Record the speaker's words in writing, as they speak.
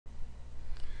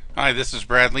Hi, this is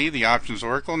Brad Lee, the Options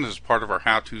Oracle, and this is part of our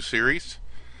how-to series.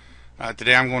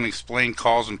 Today I'm going to explain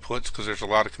calls and puts because there's a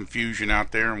lot of confusion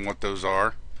out there on what those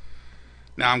are.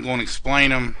 Now I'm going to explain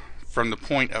them from the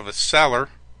point of a seller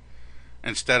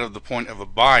instead of the point of a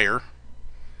buyer.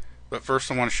 But first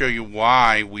I want to show you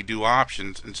why we do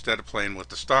options instead of playing with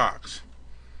the stocks.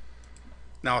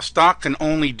 Now a stock can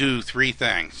only do three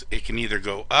things. It can either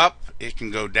go up, it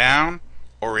can go down,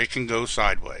 or it can go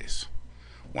sideways.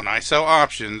 When I sell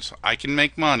options, I can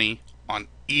make money on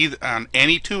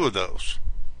any two of those.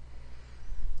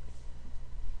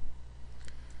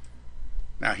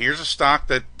 Now here's a stock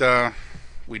that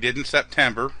we did in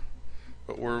September,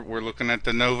 but we're looking at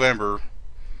the November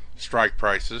strike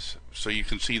prices so you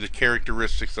can see the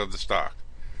characteristics of the stock.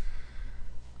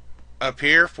 Up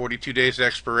here, 42 days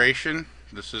expiration.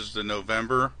 This is the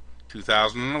November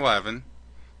 2011,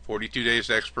 42 days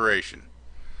expiration.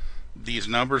 These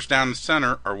numbers down the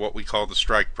center are what we call the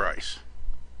strike price.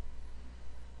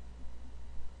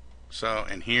 So,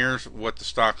 and here's what the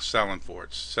stock's selling for.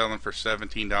 It's selling for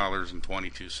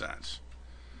 $17.22.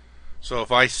 So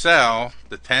if I sell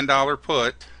the $10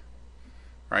 put,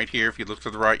 right here, if you look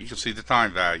to the right, you can see the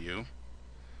time value.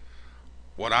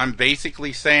 What I'm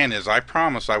basically saying is I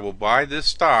promise I will buy this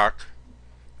stock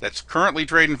that's currently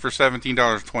trading for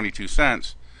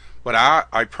 $17.22, but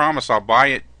I promise I'll buy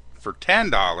it for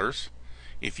 $10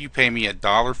 if you pay me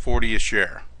 $1.40 a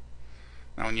share.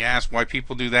 Now when you ask why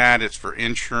people do that, it's for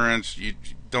insurance. You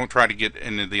don't try to get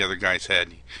into the other guy's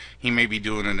head. He may be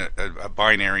doing a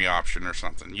binary option or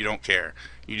something. You don't care.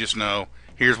 You just know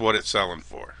here's what it's selling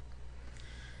for.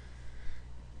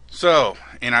 So,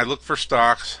 and I look for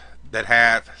stocks that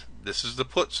have, this is the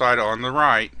put side on the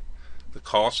right, the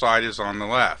call side is on the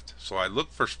left. So I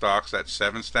look for stocks that's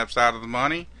 7 steps out of the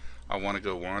money. I want to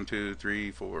go 1, 2,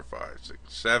 3, 4, 5, 6,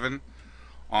 7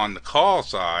 on the call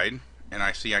side, and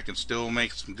I see I can still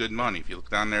make some good money. If you look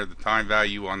down there, the time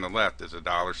value on the left is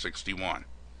 $1.61.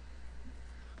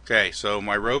 Okay, so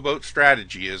my rowboat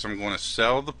strategy is I'm going to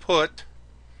sell the put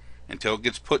until it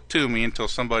gets put to me, until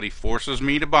somebody forces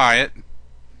me to buy it,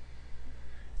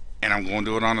 and I'm going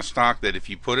to do it on a stock that if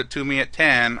you put it to me at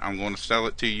 10, I'm going to sell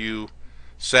it to you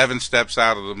 7 steps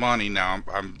out of the money. Now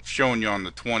I'm showing you on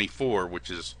the 24, which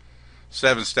is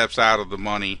 7 steps out of the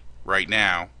money right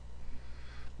now,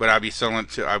 but I would sell the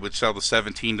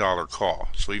 $17 call.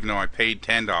 So even though I paid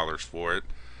 $10 for it,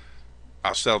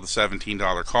 I'll sell the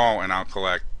 $17 call and I'll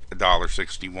collect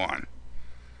 $1.61.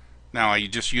 Now I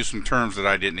just used some terms that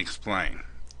I didn't explain.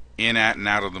 In, at, and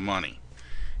out of the money.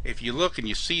 If you look and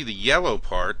you see the yellow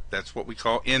part, that's what we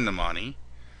call in the money.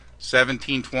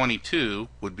 17.22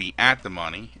 would be at the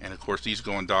money, and of course these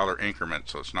go in dollar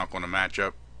increments, so it's not going to match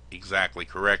up exactly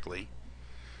correctly.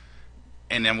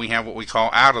 And then we have what we call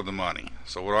out of the money.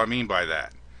 So what do I mean by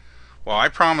that? Well, I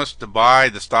promised to buy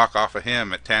the stock off of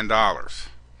him at $10,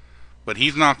 but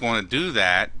he's not going to do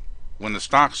that when the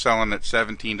stock's selling at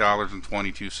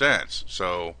 $17.22.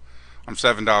 So I'm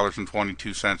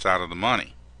 $7.22 out of the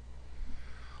money.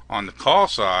 On the call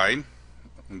side,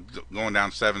 going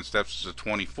down 7 steps to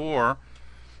 24,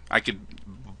 I could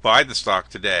buy the stock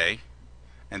today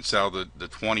and sell the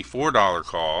 $24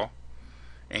 call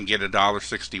and get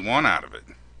 $1.61 out of it.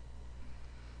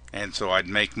 And so I'd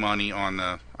make money on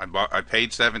the, I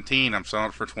paid 17, I'm selling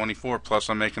it for 24, plus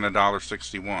I'm making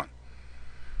 $1.61.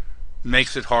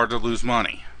 Makes it hard to lose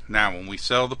money. Now when we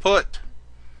sell the put,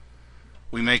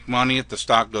 we make money if the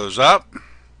stock goes up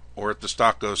or if the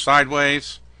stock goes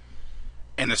sideways,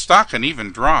 and the stock can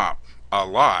even drop a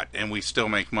lot and we still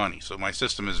make money. So my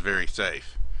system is very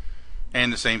safe.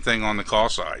 And the same thing on the call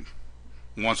side.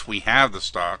 Once we have the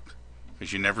stock,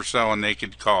 because you never sell a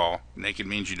naked call. Naked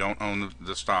means you don't own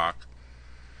the stock.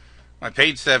 I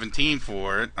paid 17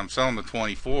 for it. I'm selling the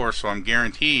 24, so I'm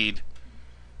guaranteed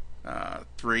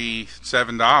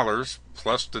 $7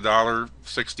 plus the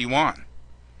 $1.61.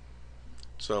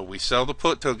 So we sell the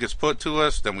put till it gets put to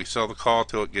us, then we sell the call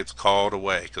till it gets called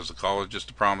away, because the call is just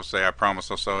a promise. Say, I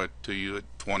promise I'll sell it to you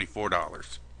at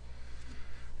 $24.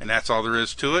 And that's all there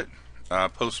is to it.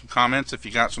 Post some comments if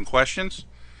you got some questions.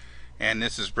 And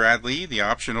this is Brad Lee, the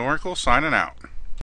Option Oracle, signing out.